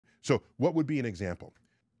So what would be an example?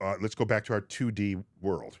 Let's go back to our 2D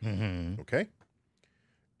world, okay?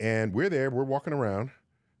 And we're there, we're walking around,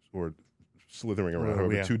 or slithering around,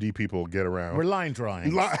 however 2D people get around. We're line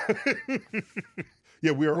drawing.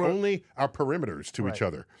 Yeah, we're only our perimeters to each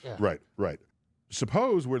other. Yeah. Right.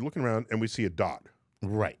 Suppose we're looking around and we see a dot.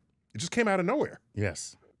 Right. It just came out of nowhere.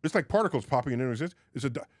 Yes. It's like particles popping into existence. It's a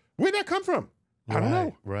dot. Where'd that come from? I don't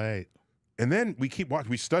know. Right. And then we keep watching.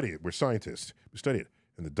 We study it. We're scientists. We study it.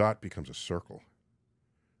 And the dot becomes a circle.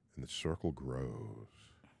 And the circle grows.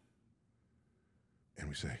 And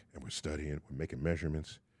we say, and we're studying it. We're making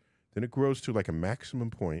measurements. Then it grows to like a maximum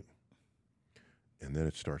point, and then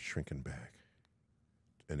it starts shrinking back.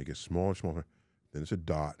 And it gets smaller and smaller. Then it's a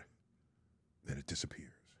dot. Then it disappears.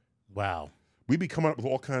 Wow. We be coming up with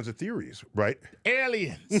all kinds of theories, right?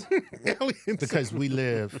 Aliens. Aliens. Because we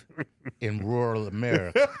live in rural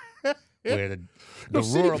America, where the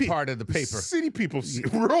rural part of the paper. City people.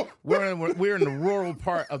 Rural. We're in the rural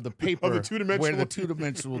part of the paper. Of the two-dimensional. Where the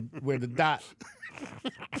two-dimensional, where the dot.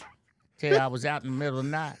 Tell you, I was out in the middle of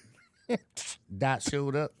the night. Dot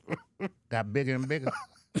showed up, got bigger and bigger.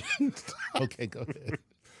 Okay, go ahead.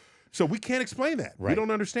 So we can't explain that. Right. We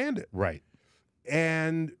don't understand it. Right.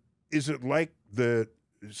 And is it like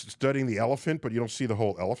studying the elephant, but you don't see the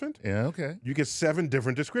whole elephant? Yeah, okay. You get 7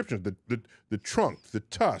 different descriptions: the trunk, the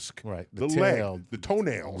tusk, right, the tail, leg, the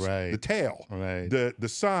toenails, right, the tail, right, the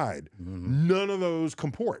side. None of those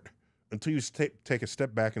comport until you take a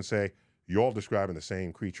step back and say, you're all describing the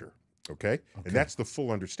same creature. Okay? And that's the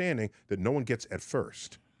full understanding that no one gets at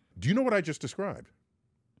first. Do you know what I just described?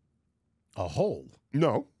 A hole.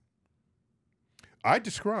 No. I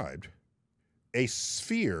described a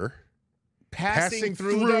sphere passing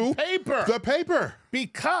through the paper. The paper.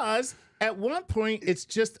 Because at one point it's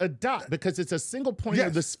just a dot, because it's a single point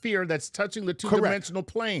of the sphere that's touching the two-dimensional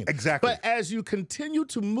plane. Exactly. But as you continue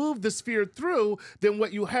to move the sphere through, then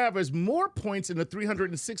what you have is more points in the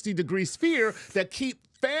 360-degree sphere that keep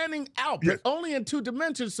fanning out, but only in 2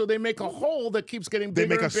 dimensions, so they make a hole that keeps getting bigger.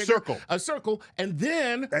 They make a and bigger, circle. A circle, and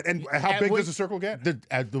then... And how big does a circle get?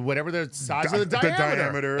 Whatever the size of the diameter. The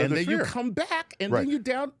diameter of and the then sphere. you come back, and then you're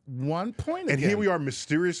down 1 point again. And here we are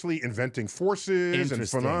mysteriously inventing forces and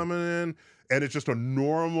phenomenon, and it's just a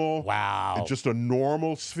normal... Wow. It's just a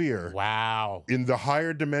normal sphere. Wow. In the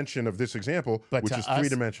higher dimension of this example, which is 3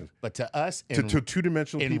 dimensions. But to us... To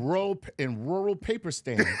 2-dimensional people... In rural paper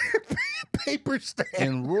stand... Paper stand.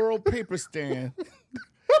 In rural paper stand.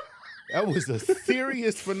 That was a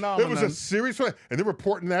serious phenomenon. It was a serious one. And they're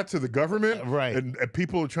reporting that to the government. Right. And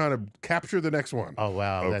people are trying to capture the next one. Oh,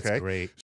 wow. Okay? That's great.